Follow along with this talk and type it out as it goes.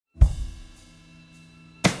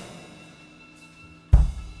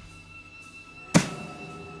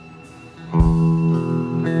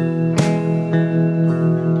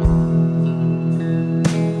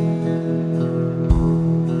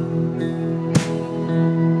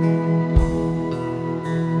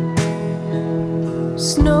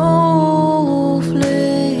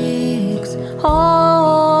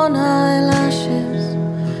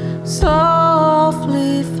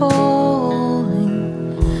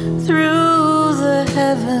through the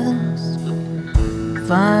heavens,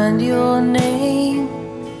 find your name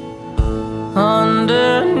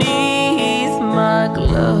underneath my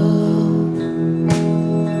glove.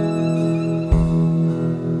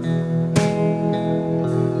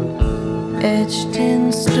 Etched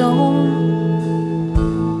in stone,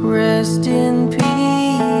 rest in peace,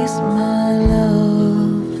 my love.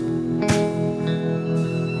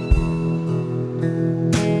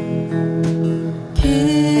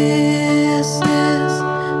 Kisses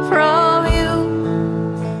from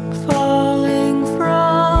you, falling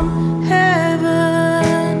from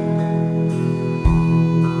heaven.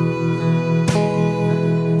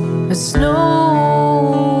 A snowflakes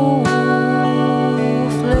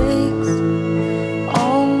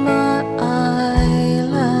on my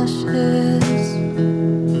eyelashes.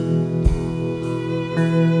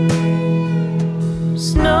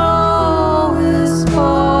 Snow is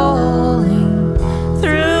falling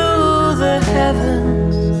through the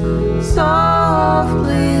heavens,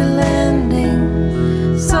 softly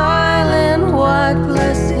landing silent white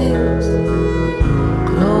blessings.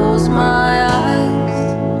 Close my eyes,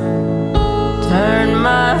 turn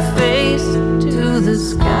my face to the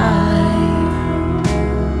sky.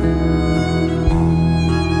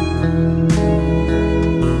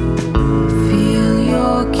 Feel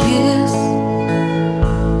your kiss,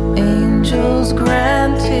 angels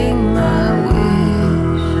granting my wish.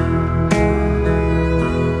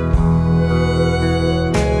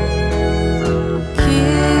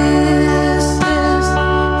 Kisses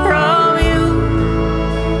from you,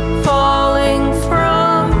 falling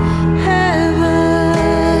from heaven.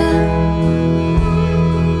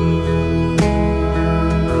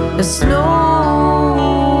 The snowflakes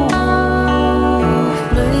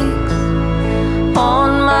on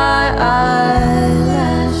my eyelashes.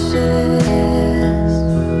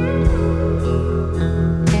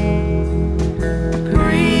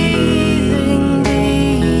 Breathing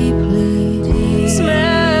deeply,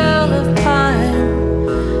 smell of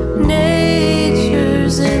pine,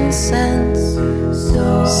 nature's incense,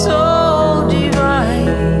 so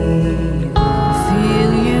divine.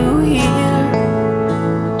 Feel you here,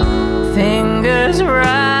 fingers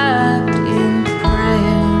wrapped in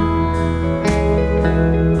prayer.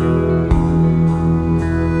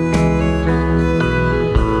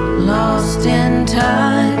 Lost in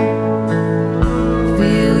time,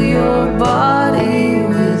 feel your body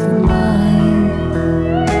with mine.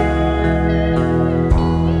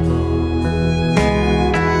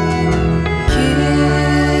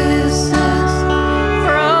 Kisses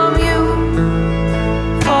from you,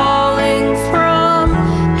 falling from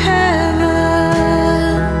heaven.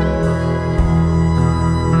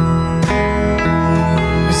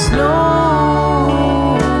 The snowflakes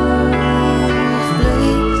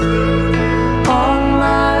on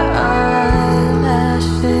my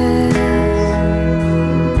eyelashes.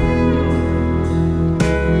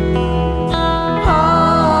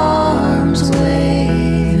 Arms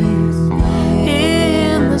waving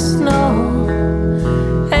in the snow,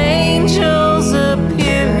 angels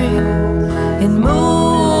appearing in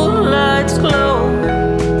moonlight's glow.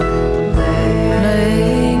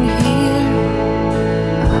 Laying here,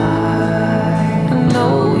 I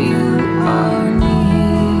know you are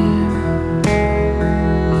near.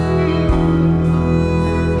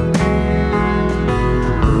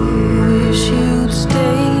 Wish you'd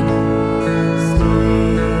stayed,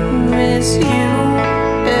 miss you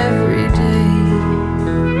every day.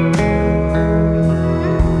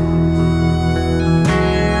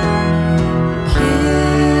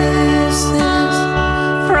 Kisses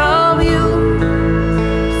from you,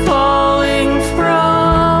 falling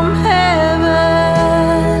from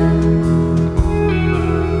heaven.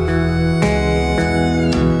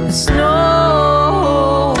 The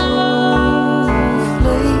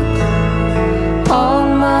snowflakes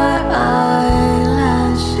on my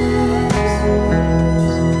eyelashes.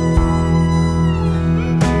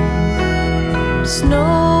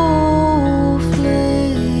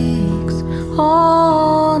 Snowflakes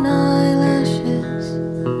on eyelashes.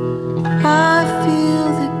 I feel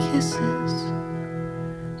the kisses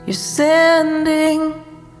you're sending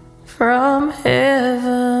from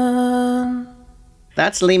heaven.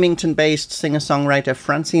 That's Leamington-based singer-songwriter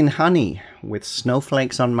Francine Honey with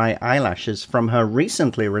Snowflakes on My Eyelashes from her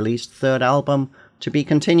recently released third album, To Be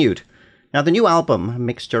Continued. Now, the new album, a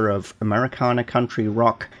mixture of Americana country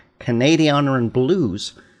rock, Canadiana and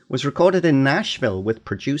blues, was recorded in Nashville with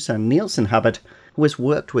producer Nielsen Hubbard, who has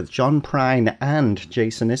worked with John Prine and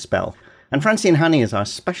Jason Isbell. And Francine Honey is our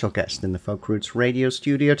special guest in the Folk Roots radio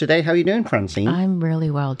studio today. How are you doing, Francine? I'm really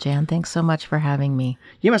well, Jan. Thanks so much for having me.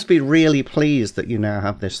 You must be really pleased that you now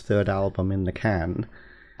have this third album in the can.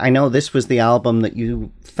 I know this was the album that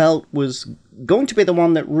you felt was going to be the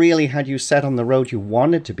one that really had you set on the road you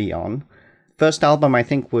wanted to be on. First album, I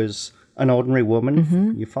think, was An Ordinary Woman.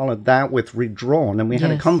 Mm-hmm. You followed that with Redrawn, and we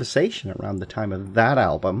had a conversation around the time of that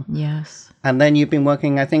album. Yes. And then you've been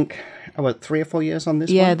working, I think, about 3 or 4 years on this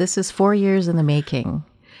one? Yeah, this is 4 years in the making.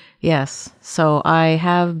 Yes. So I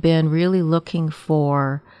have been really looking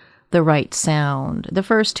for the right sound. The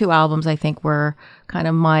first 2 albums, I think, were kind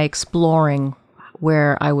of my exploring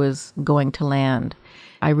where I was going to land.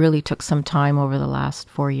 I really took some time over the last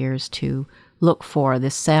 4 years to look for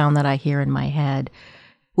this sound that I hear in my head.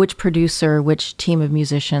 Which producer, which team of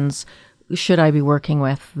musicians should I be working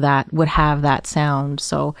with that would have that sound?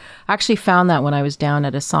 So I actually found that when I was down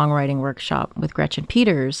at a songwriting workshop with Gretchen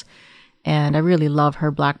Peters, and I really love her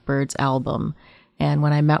Blackbirds album. And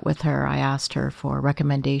when I met with her, I asked her for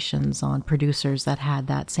recommendations on producers that had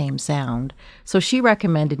that same sound. So she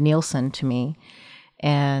recommended Nielsen to me,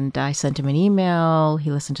 and I sent him an email. He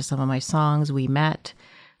listened to some of my songs. We met.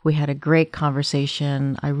 We had a great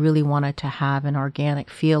conversation. I really wanted to have an organic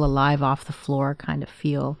feel, a live off the floor kind of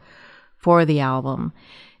feel for the album.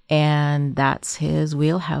 And that's his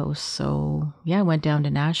wheelhouse. So yeah, I went down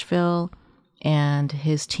to Nashville, and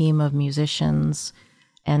his team of musicians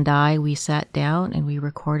and we sat down and we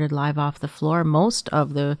recorded live off the floor. Most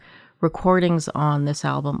of the recordings on this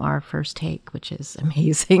album are first take, which is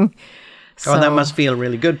amazing. Oh, that must feel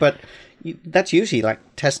really good. But that's usually like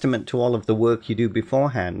testament to all of the work you do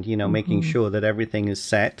beforehand, making sure that everything is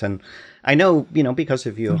set. And I know, because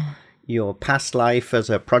of your past life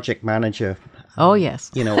as a project manager. Oh,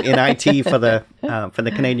 yes. In IT for the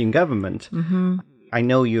Canadian government. Mm-hmm. I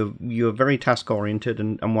know you're very task oriented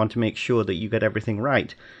and want to make sure that you get everything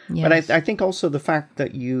right. Yes. But I think also the fact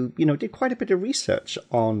that you did quite a bit of research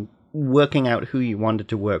on working out who you wanted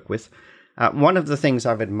to work with. One of the things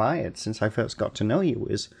I've admired since I first got to know you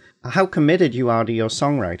is how committed you are to your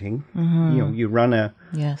songwriting. Mm-hmm. You run a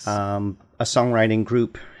songwriting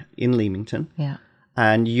group in Leamington. Yeah.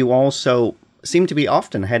 And you also seem to be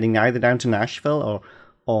often heading either down to Nashville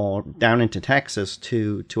or down into Texas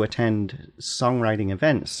to attend songwriting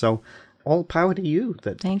events. So all power to you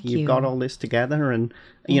that you've got all this together. And,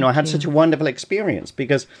 I had such a wonderful experience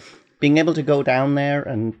because being able to go down there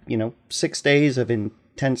and, 6 days of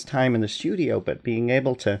intense time in the studio, but being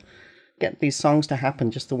able to get these songs to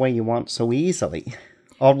happen just the way you want so easily,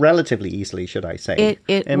 or relatively easily, should I say.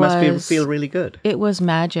 It must feel really good. It was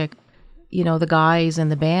magic. The guys in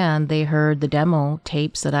the band, they heard the demo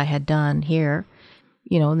tapes that I had done here,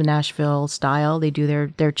 the Nashville style. They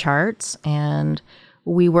do their charts, and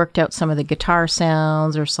we worked out some of the guitar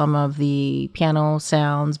sounds or some of the piano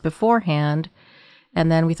sounds beforehand. And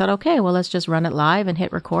then we thought, okay, well, let's just run it live and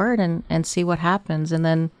hit record and see what happens. And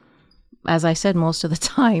then, as I said, most of the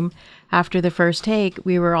time after the first take,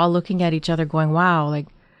 we were all looking at each other going, wow, like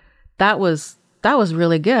that was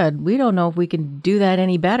really good. We don't know if we can do that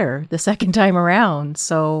any better the second time around.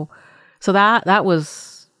 So that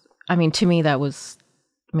was, to me,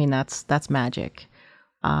 that's magic.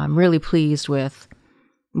 I'm really pleased with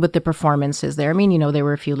the performances there. There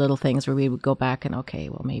were a few little things where we would go back and, okay,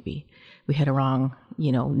 well, maybe we hit a wrong,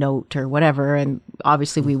 note or whatever. And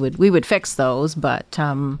obviously we would fix those, but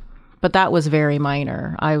that was very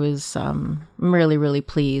minor. I was really, really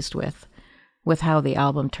pleased with how the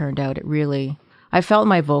album turned out. I felt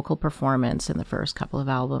my vocal performance in the first couple of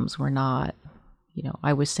albums were not,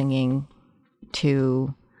 I was singing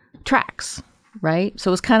to tracks, right? So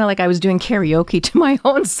it was kind of like I was doing karaoke to my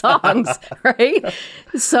own songs, right?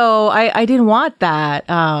 So I didn't want that.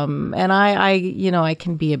 And I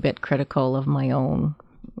can be a bit critical of my own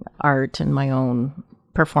art and my own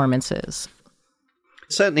performances.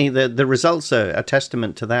 Certainly, the results are a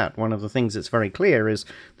testament to that. One of the things that's very clear is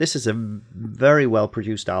this is a very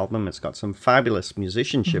well-produced album. It's got some fabulous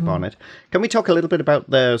musicianship on it. Can we talk a little bit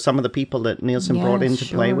about some of the people that Nielsen brought in to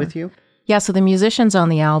play with you? Yeah, so the musicians on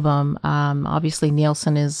the album, obviously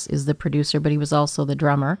Nielsen is the producer, but he was also the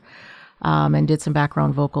drummer and did some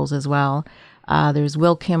background vocals as well. There's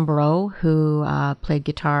Will Kimbrough, who played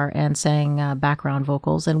guitar and sang background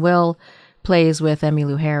vocals, and Will plays with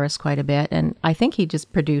Emmylou Harris quite a bit, and I think he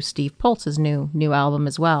just produced Steve Poltz's new album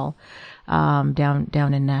as well, down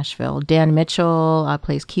in Nashville. Dan Mitchell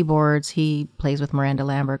plays keyboards. He plays with Miranda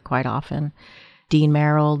Lambert quite often. Dean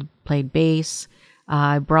Merrill played bass.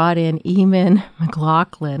 I brought in Eamon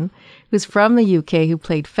McLaughlin, who's from the UK, who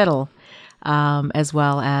played fiddle. as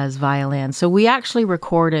well as violin. So we actually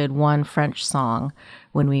recorded one French song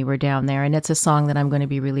when we were down there, and it's a song that I'm going to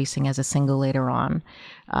be releasing as a single later on.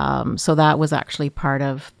 So that was actually part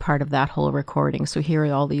of that whole recording. So here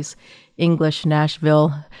are all these English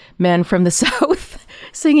Nashville men from the South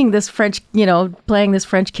singing this French, playing this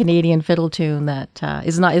French Canadian fiddle tune that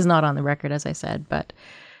is not on the record, as I said, but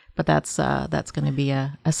that's going to be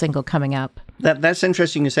a single coming up. That's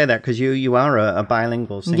interesting you say that, because you are a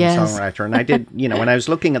bilingual singer-songwriter. And I did, when I was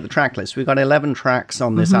looking at the track list, we got 11 tracks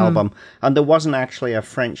on this album, and there wasn't actually a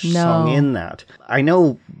French song in that. I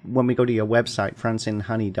know when we go to your website,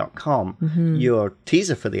 francineHoney.com, your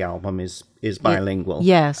teaser for the album is bilingual.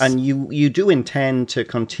 Yes. And you do intend to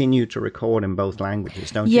continue to record in both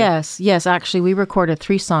languages, don't you? Yes. Actually, we recorded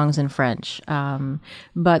 3 songs in French.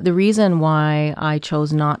 But the reason why I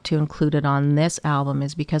chose not to include it on this album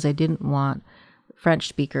is because I didn't want French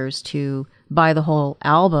speakers to buy the whole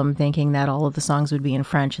album thinking that all of the songs would be in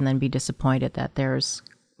French and then be disappointed that there's,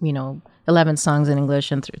 11 songs in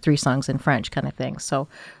English and 3 songs in French kind of thing. So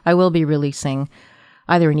I will be releasing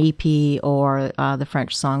either an EP or the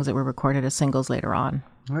French songs that were recorded as singles later on.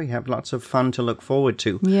 Oh, you have lots of fun to look forward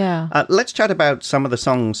to. Yeah. Let's chat about some of the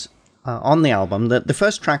songs on the album. The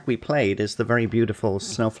first track we played is the very beautiful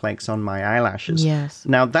Snowflakes on My Eyelashes. Yes.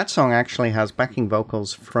 Now, that song actually has backing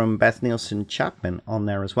vocals from Beth Nielsen Chapman on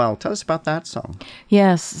there as well. Tell us about that song.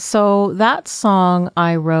 Yes. So that song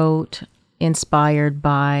I wrote inspired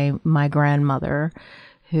by my grandmother,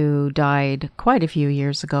 who died quite a few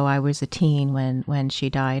years ago. I was a teen when she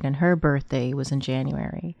died, and her birthday was in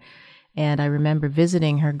January. And I remember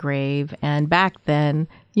visiting her grave. And back then,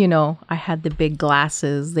 I had the big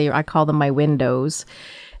glasses. I call them my windows.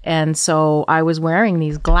 And so I was wearing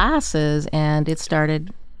these glasses, and it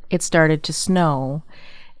started to snow.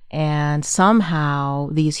 And somehow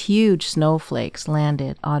these huge snowflakes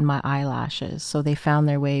landed on my eyelashes. So they found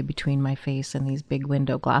their way between my face and these big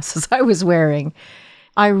window glasses I was wearing.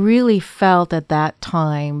 I really felt at that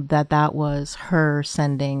time that was her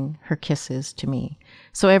sending her kisses to me.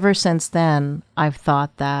 So ever since then, I've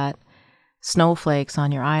thought that snowflakes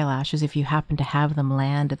on your eyelashes, if you happen to have them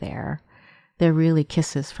land there, they're really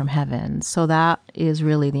kisses from heaven. So that is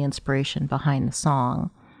really the inspiration behind the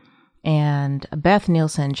song. And Beth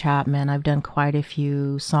Nielsen Chapman, I've done quite a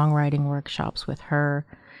few songwriting workshops with her.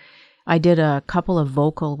 I did a couple of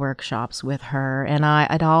vocal workshops with her, and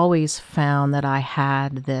I'd always found that I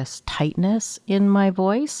had this tightness in my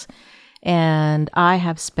voice, and I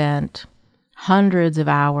have spent hundreds of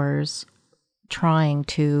hours trying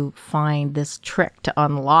to find this trick to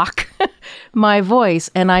unlock my voice,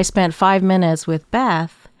 and I spent 5 minutes with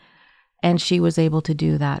Beth, and she was able to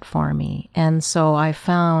do that for me. And so I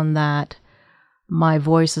found that my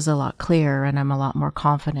voice is a lot clearer and I'm a lot more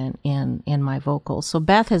confident in my vocals. So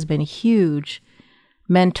Beth has been a huge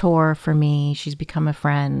mentor for me. She's become a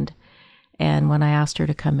friend. And when I asked her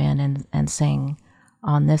to come in and sing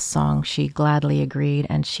on this song, she gladly agreed.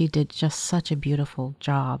 And she did just such a beautiful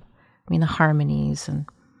job. I mean, the harmonies, and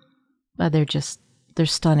they're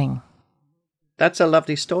stunning. That's a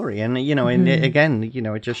lovely story. And, and again,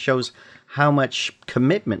 it just shows how much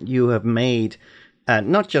commitment you have made,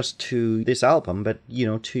 not just to this album, but,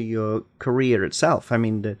 to your career itself. I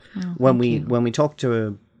mean, when we talked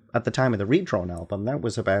to at the time of the Redrawn album, that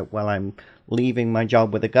was about, well, I'm leaving my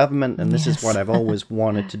job with the government, and this is what I've always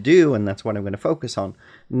wanted to do, and that's what I'm going to focus on.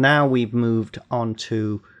 Now we've moved on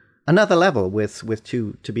to another level with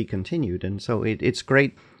To Be Continued, and so it's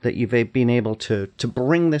great that you've been able to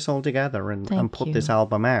bring this all together and put this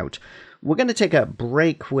album out. We're going to take a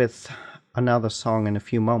break with another song in a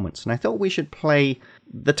few moments, and I thought we should play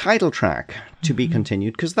the title track, To Be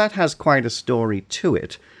Continued, because that has quite a story to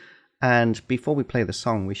it. And before we play the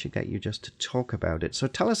song, we should get you just to talk about it. So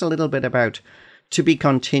tell us a little bit about To Be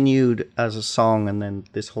Continued as a song, and then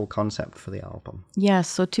this whole concept for the album. Yes,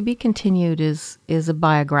 so To Be Continued is a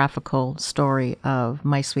biographical story of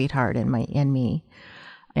my sweetheart and me.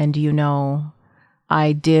 And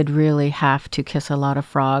I did really have to kiss a lot of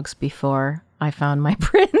frogs before I found my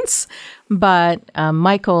prince. But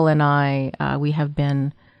Michael and I,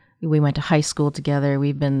 we went to high school together.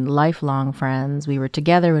 We've been lifelong friends. We were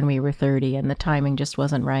together when we were 30, and the timing just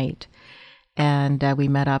wasn't right. And we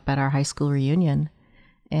met up at our high school reunion.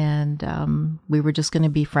 And we were just going to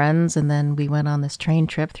be friends. And then we went on this train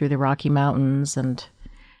trip through the Rocky Mountains. And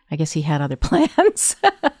I guess he had other plans,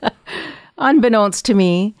 unbeknownst to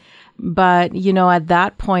me. But, at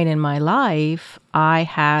that point in my life, I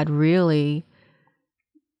had really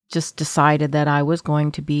just decided that I was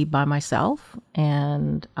going to be by myself,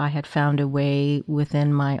 and I had found a way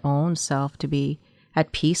within my own self to be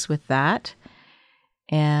at peace with that.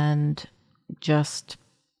 And just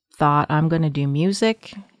thought, I'm going to do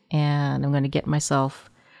music, and I'm going to get myself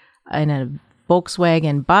in a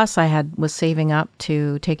Volkswagen bus. I was saving up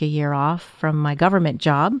to take a year off from my government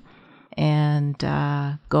job and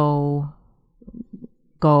go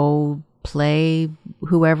play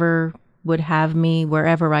whoever would have me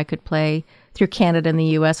wherever I could play through Canada and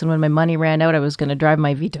the US. And when my money ran out, I was going to drive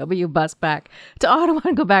my VW bus back to Ottawa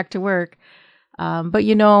and go back to work. But,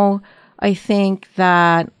 I think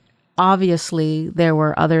that obviously there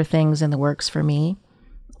were other things in the works for me.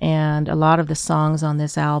 And a lot of the songs on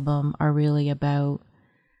this album are really about,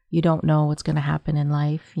 you don't know what's going to happen in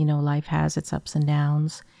life. Life has its ups and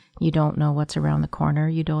downs. You don't know what's around the corner.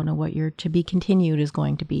 You don't know what your to be continued is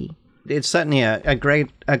going to be. It's certainly a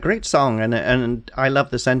great song, and I love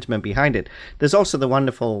the sentiment behind it. There's also the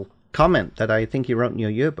wonderful comment that I think you wrote in your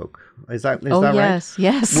yearbook. Is that right?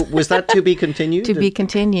 Yes. Was that to be continued? To be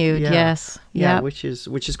continued, yeah. Yes. Yeah, which is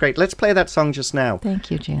great. Let's play that song just now. Thank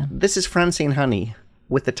you, Jan. This is Francine Honey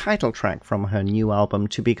with the title track from her new album,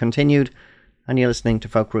 To Be Continued, and you're listening to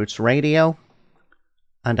Folk Roots Radio,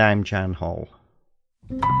 and I'm Jan Hall.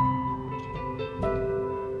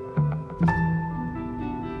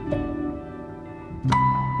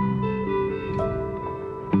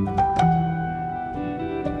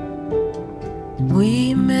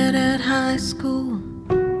 We met at high school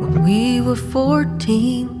when we were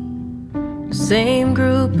 14. The same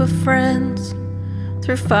group of friends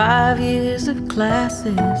through 5 years of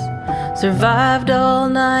classes. Survived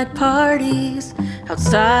all-night parties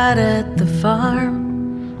outside at the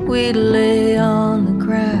farm. We'd lay on the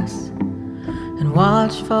grass and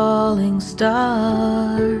watch falling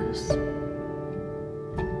stars.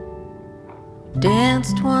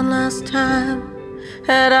 Danced one last time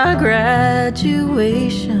at our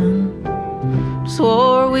graduation.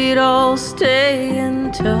 Swore we'd all stay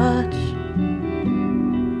in touch.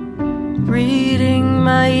 Reading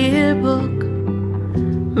my yearbook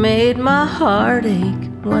made my heart ache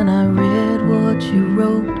when I read what you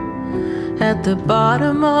wrote at the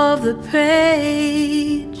bottom of the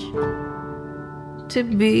page. To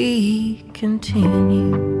be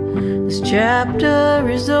continued. This chapter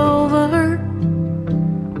is over.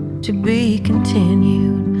 To be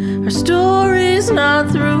continued. Our story's not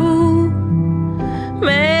through.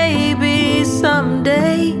 Maybe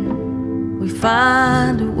someday we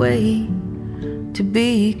find a way to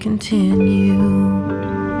be continued.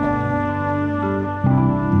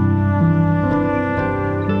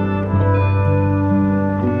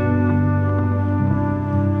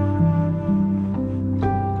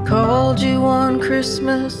 Called you on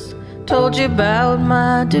Christmas, told you about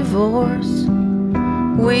my divorce.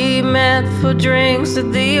 We met for drinks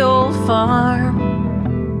at the old farm.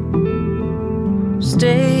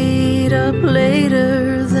 Stayed up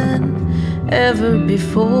later than ever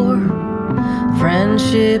before.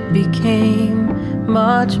 Friendship became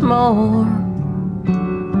much more.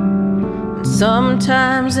 And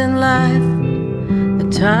sometimes in life, the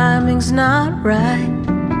timing's not right.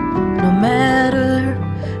 No matter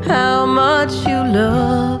how much you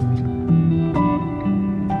loved,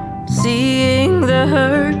 seeing the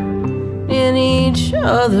hurt in each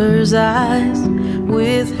other's eyes,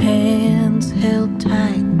 with hands held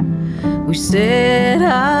tight, we said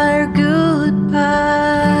our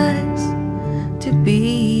goodbyes. To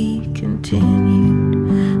be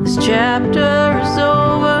continued. This chapter is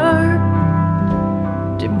over.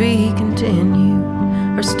 To be continued.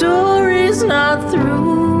 Our story's not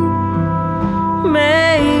through.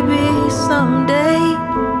 Maybe someday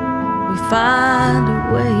we find a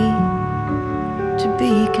way to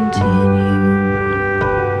be continued.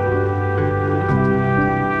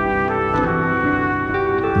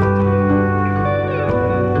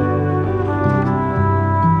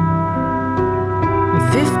 When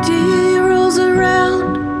 50 rolls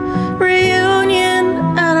around, reunion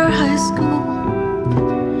at our high school.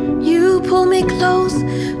 You pull me close,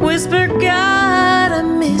 whisper, God, I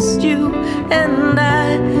missed you. And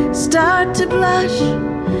I start to blush,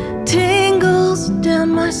 tingles down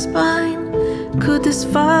my spine. Could this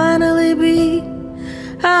finally be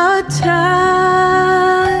our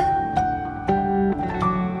time?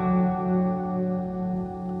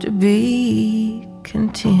 To be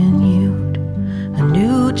continued. A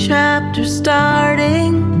new chapter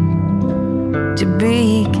starting. To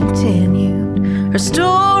be continued. Our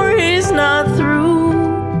story's not through.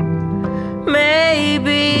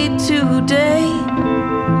 Maybe today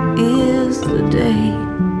is the day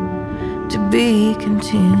to be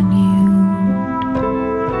continued.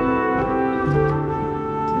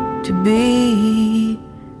 To be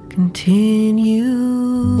continued.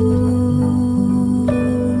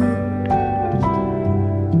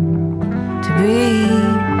 To be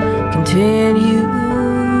continued,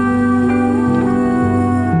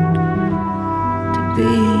 to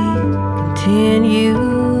be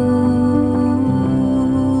continued.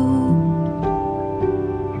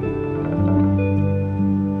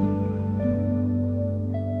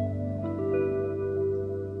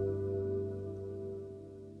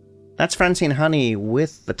 That's Francine Honey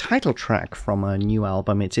with the title track from her new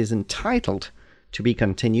album. It is entitled To Be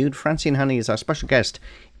Continued. Francine Honey is our special guest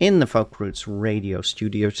in the Folk Roots radio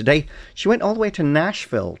studio today. She went all the way to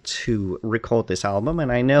Nashville to record this album,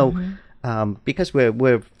 and I know, because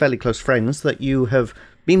we're fairly close friends, that you have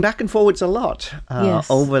been back and forwards a lot Yes.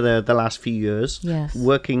 over the last few years, Yes.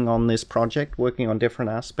 working on this project, working on different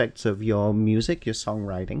aspects of your music, your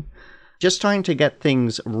songwriting, just trying to get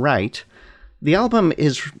things right. The album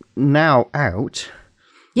is now out.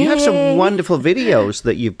 You have some Yay! wonderful videos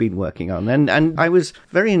that you've been working on, and I was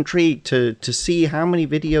very intrigued to see how many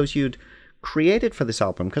videos you'd created for this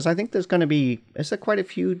album, because I think is there quite a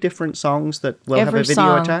few different songs that will have a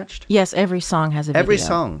video attached? Yes, every song has a video. Every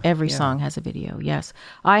song, Every yeah. song has a video, yes.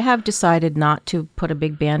 I have decided not to put a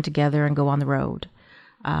big band together and go on the road.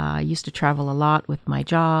 I used to travel a lot with my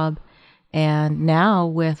job, and now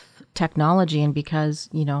with technology, and because,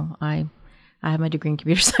 I have my degree in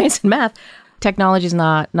computer science and math, technology is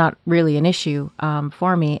not really an issue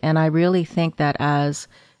for me. And I really think that as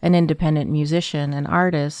an independent musician and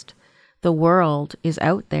artist, the world is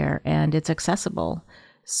out there and it's accessible.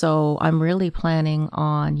 So I'm really planning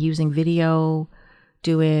on using video,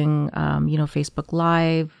 doing, Facebook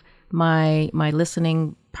Live. My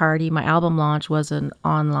listening party, my album launch was an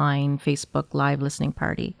online Facebook Live listening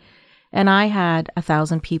party. And I had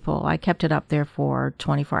 1,000 people. I kept it up there for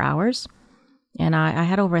 24 hours. And I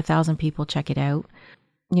had over 1,000 people check it out.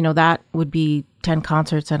 That would be 10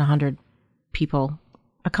 concerts and 100 people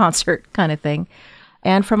a concert kind of thing,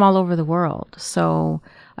 and from all over the world. So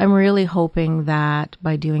I'm really hoping that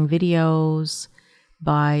by doing videos,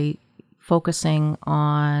 by focusing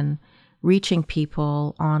on reaching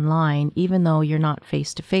people online, even though you're not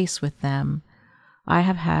face to face with them, I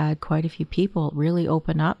have had quite a few people really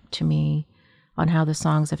open up to me on how the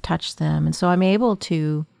songs have touched them. And so I'm able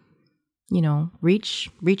to reach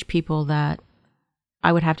people that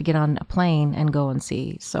I would have to get on a plane and go and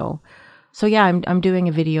see. So yeah, I'm doing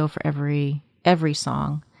a video for every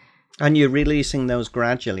song. And you're releasing those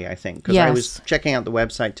gradually, I think, because yes. I was checking out the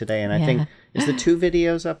website today, and I think, is the 2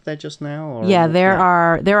 videos up there just now? Or, yeah, there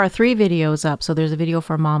are 3 videos up. So there's a video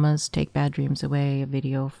for Mama's Take Bad Dreams Away, a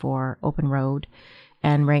video for Open Road,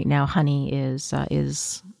 and right now Honey is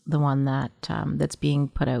the one that's being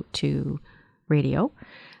put out to radio.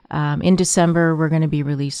 In December, we're going to be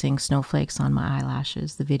releasing Snowflakes on My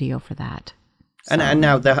Eyelashes, the video for that. So, and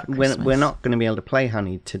now we're not going to be able to play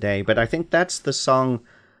Honey today, but I think that's the song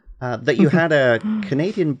that you had a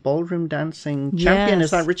Canadian ballroom dancing champion. Yes.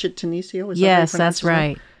 Is that Richard Tonizo? Yes, that's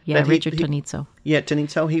right. Yeah, Richard Tonizo. Yeah,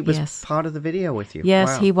 Tonizo. He was part of the video with you. Yes,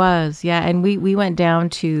 wow. He was. Yeah, and we went down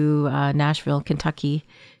to Nashville, Kentucky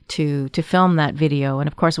to film that video. And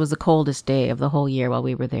of course, it was the coldest day of the whole year while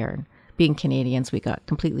we were there. Being Canadians, we got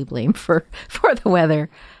completely blamed for the weather.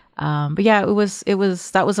 But yeah, that was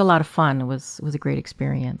a lot of fun. It was a great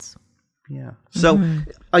experience. Yeah. So,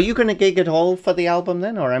 are you going to gig at all for the album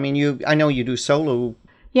then, or I know you do solo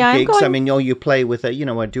gigs. You play with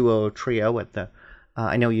a duo or trio at the.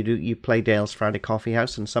 I know you play Dale's Friday Coffee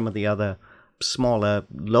House and some of the other smaller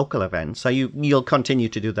local events. So you'll continue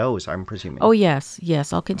to do those, I'm presuming. Oh yes,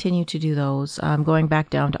 I'll continue to do those. I'm going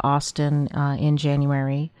back down to Austin in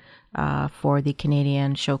January. For the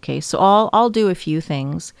Canadian showcase. So I'll do a few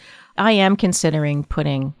things. I am considering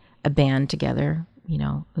putting a band together.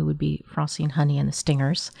 It would be Francine Honey and the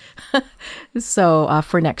Stingers. So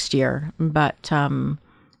for next year. But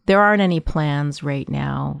there aren't any plans right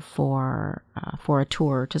now for a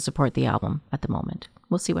tour to support the album at the moment.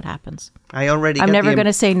 We'll see what happens. I'm never going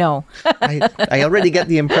to say no. I already get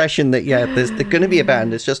the impression that, there's going to be a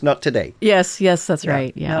band. It's just not today. Yes, that's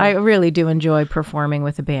right. Yeah, no. I really do enjoy performing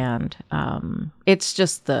with a band. It's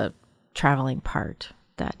just the traveling part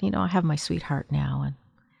that, I have my sweetheart now,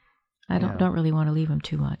 and I don't really want to leave him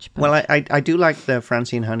too much. But. Well, I do like the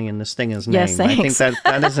Francine Honey and the Stingers name. Yes, thanks. I think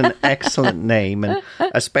that is an excellent name, and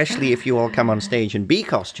especially if you all come on stage in bee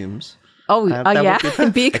costumes. Oh, yeah,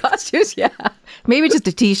 bee costumes, yeah. Maybe just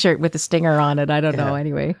a T-shirt with a stinger on it. I don't know.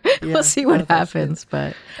 Anyway, we'll see what happens.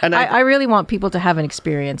 But I really want people to have an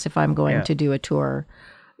experience. If I'm going to do a tour,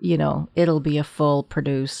 it'll be a full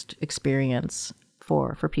produced experience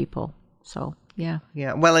for people. So, yeah.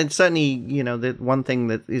 Yeah, well, and certainly, the one thing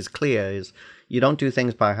that is clear is you don't do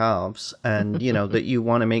things by halves, and, that you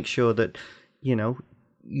want to make sure that,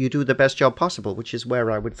 you do the best job possible, which is where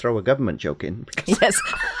I would throw a government joke in. Yes.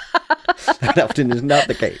 That often is not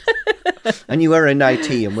the case. And you are in IT,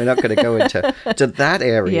 and we're not going to go into that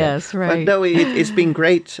area. Yes, right. But no, it's been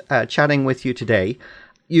great chatting with you today.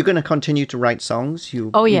 You're going to continue to write songs.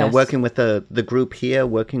 You know, yes. Working with the group here,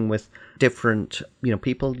 working with different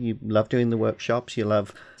people. You love doing the workshops. You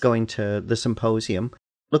love going to the symposium.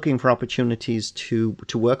 Looking for opportunities to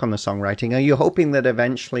work on the songwriting. Are you hoping that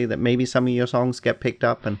eventually that maybe some of your songs get picked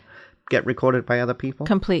up and get recorded by other people?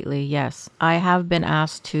 Completely, yes. I have been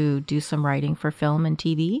asked to do some writing for film and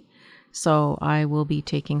TV, so I will be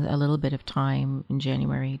taking a little bit of time in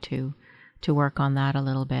January to work on that a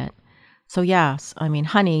little bit. So yes, I mean,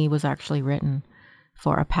 Honey was actually written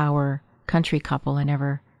for a power country couple. I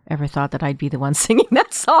never ever thought that I'd be the one singing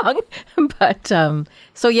that song. But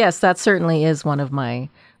so yes, that certainly is one of my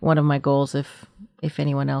goals. If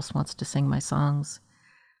anyone else wants to sing my songs,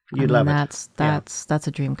 Love it. That's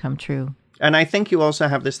a dream come true. And I think you also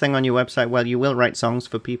have this thing on your website. Well, you will write songs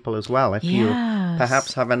for people as well. If you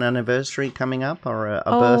perhaps have an anniversary coming up, or a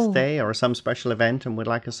birthday, or some special event, and would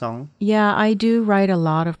like a song. Yeah, I do write a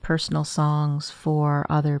lot of personal songs for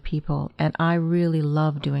other people, and I really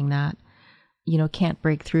love doing that. Can't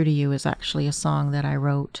Break Through to You is actually a song that I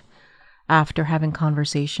wrote after having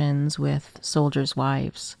conversations with soldiers'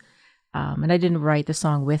 wives. And I didn't write the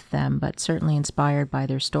song with them, but certainly inspired by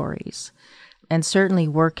their stories. And certainly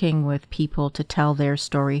working with people to tell their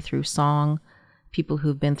story through song, people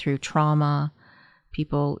who've been through trauma,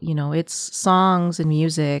 people, it's songs and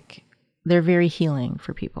music, they're very healing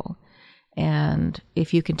for people. And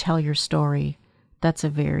if you can tell your story, that's a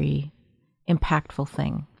very impactful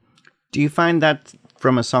thing. Do you find that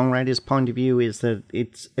from a songwriter's point of view is that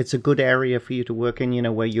it's a good area for you to work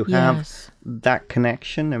in, where you have that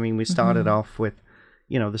connection? I mean, we started off with,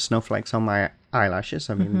 the snowflakes on my eyelashes.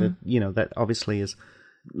 I mean, that obviously is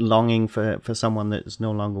longing for someone that is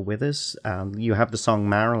no longer with us. You have the song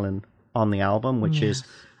Marilyn on the album, which is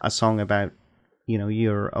a song about,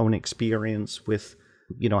 your own experience with,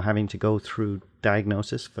 having to go through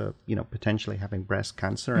diagnosis for, potentially having breast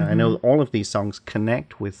cancer. And I know all of these songs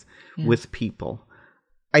connect with people.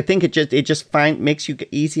 I think it just makes you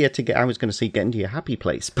easier to get. I was going to say get into your happy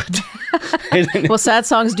place, but well, sad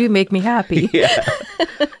songs do make me happy.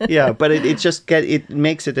 Yeah, but it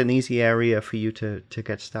makes it an easy area for you to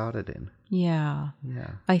get started in. Yeah.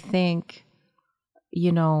 I think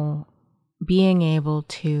being able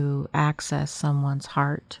to access someone's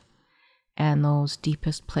heart and those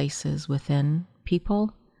deepest places within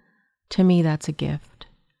people, to me, that's a gift.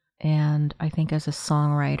 And I think as a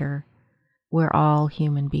songwriter, we're all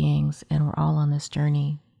human beings and we're all on this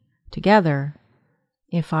journey together.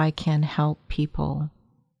 If I can help people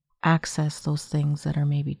access those things that are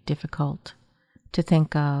maybe difficult to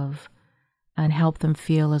think of and help them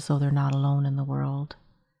feel as though they're not alone in the world,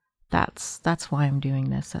 that's why I'm doing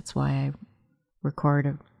this. That's why I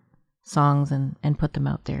record songs and put them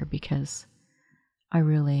out there, because I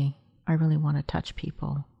really want to touch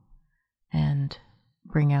people and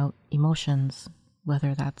bring out emotions,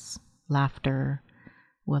 whether that's laughter,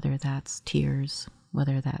 whether that's tears,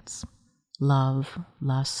 whether that's love,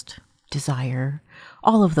 lust, desire,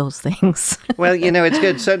 all of those things. Well, it's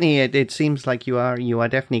good. Certainly, it seems like you are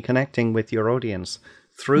definitely connecting with your audience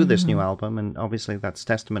through this new album, and obviously that's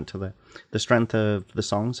testament to the strength of the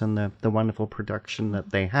songs and the wonderful production that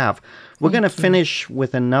they have. We're going to finish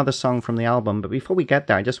with another song from the album, but before we get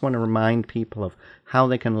there, I just want to remind people of how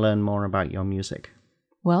they can learn more about your music.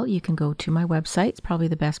 Well, you can go to my website. It's probably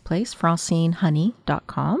the best place,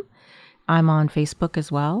 FrancineHoney.com. I'm on Facebook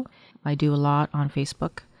as well. I do a lot on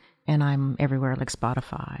Facebook, and I'm everywhere, like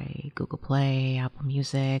Spotify, Google Play, Apple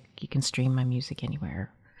Music. You can stream my music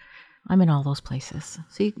anywhere. I'm in all those places,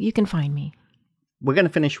 so you can find me. We're going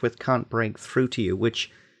to finish with Can't Break Through to You,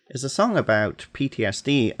 which is a song about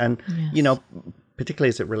PTSD, and, particularly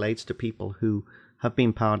as it relates to people who have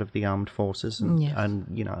been part of the armed forces and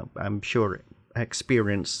I'm sure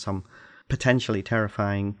experienced some potentially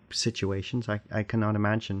terrifying situations. I cannot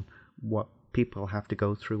imagine what people have to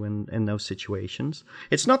go through in those situations.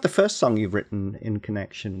 It's not the first song you've written in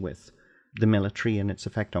connection with the military and its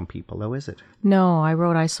effect on people, though, is it? No, I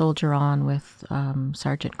wrote I Soldier On with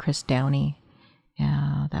Sergeant Chris Downey.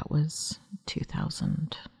 That was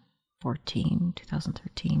 2014,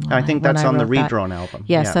 2013. I think that's on the Redrawn album.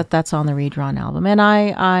 Yes, that's on the Redrawn album. And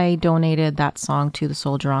I donated that song to the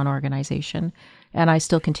Soldier On organization, and I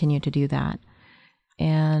still continue to do that.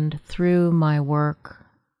 And through my work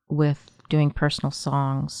with doing personal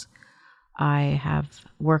songs, I have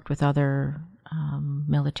worked with other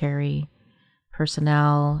military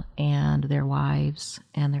personnel and their wives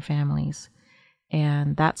and their families.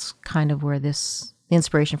 And that's kind of where the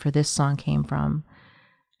inspiration for this song came from.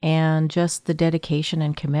 And just the dedication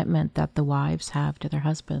and commitment that the wives have to their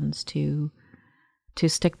husbands to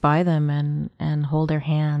stick by them and hold their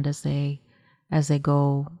hand as they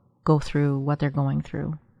go through what they're going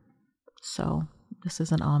through. So this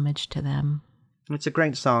is an homage to them. It's a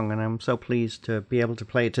great song, and I'm so pleased to be able to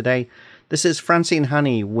play it today. This is Francine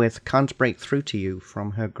Honey with Can't Break Through to You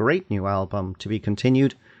from her great new album, To Be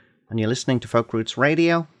Continued. And you're listening to Folk Roots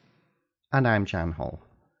Radio, and I'm Jan Hall.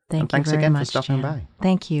 Thanks again much, for stopping Jan. by.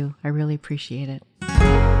 Thank you. I really appreciate it.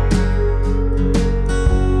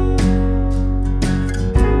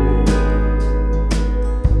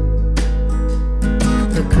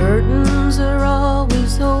 The curtains are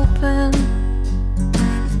always open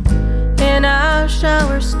in our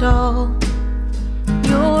shower stall.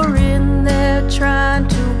 You're in there trying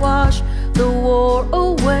to wash the war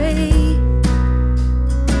away.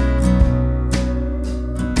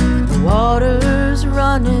 The water's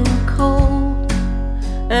running cold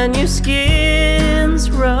and your skin's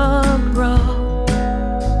rubbed raw.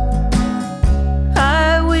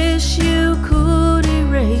 I wish you could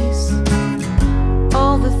erase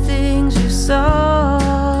all the things you saw.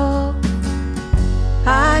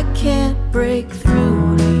 I can't break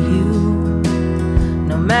through to you,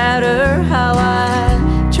 no matter how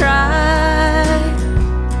I try.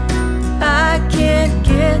 I can't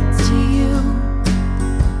get to you,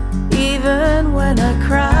 even when I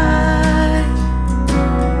cry.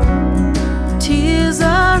 Tears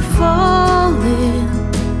are falling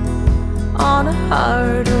on a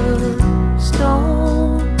heart of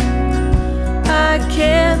stone. I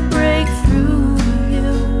can't break through to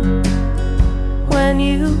you when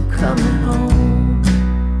you coming home.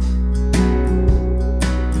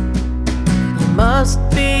 You must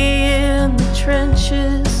be in the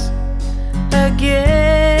trenches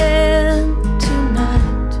again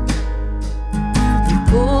tonight. You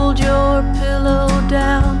pulled your pillow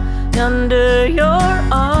down under your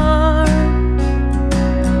arm,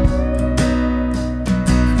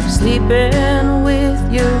 sleeping with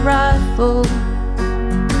your rifle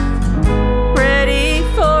ready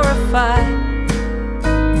for a fight.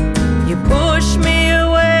 You push me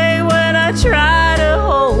away when I try to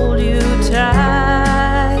hold you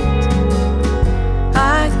tight.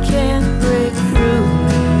 I can't break through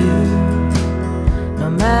to you, no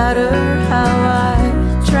matter how I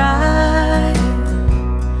try.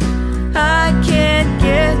 I can't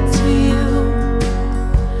get to you,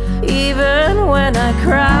 even when I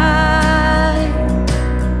cry.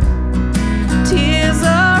 Tears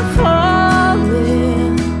are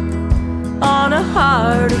falling on a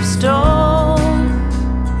heart of stone.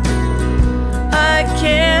 I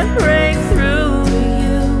can't break through to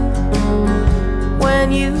you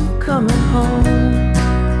when you coming home.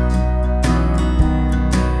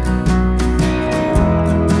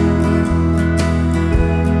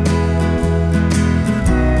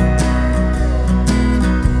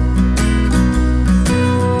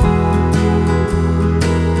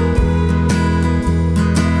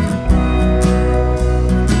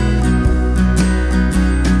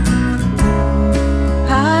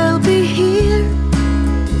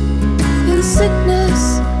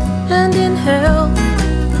 Sickness and in health.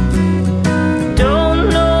 Don't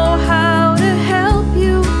know how to help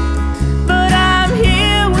you, but I'm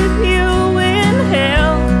here with you in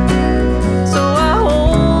hell. So I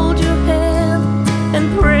hold your hand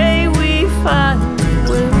and pray we find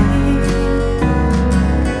a way.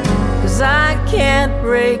 'Cause I can't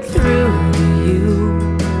break through to you,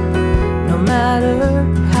 no matter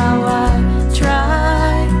how I try.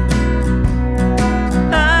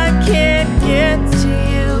 Get to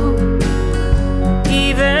you,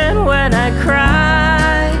 even when I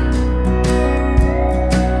cry.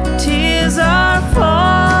 Tears are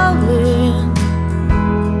falling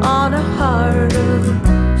on a heart of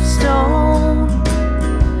stone.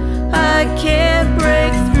 I can't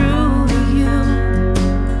break through to you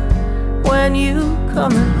when you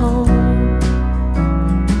coming home.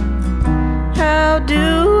 How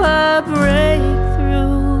do I break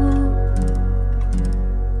through?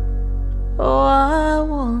 Oh, I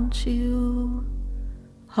want you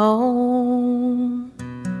home.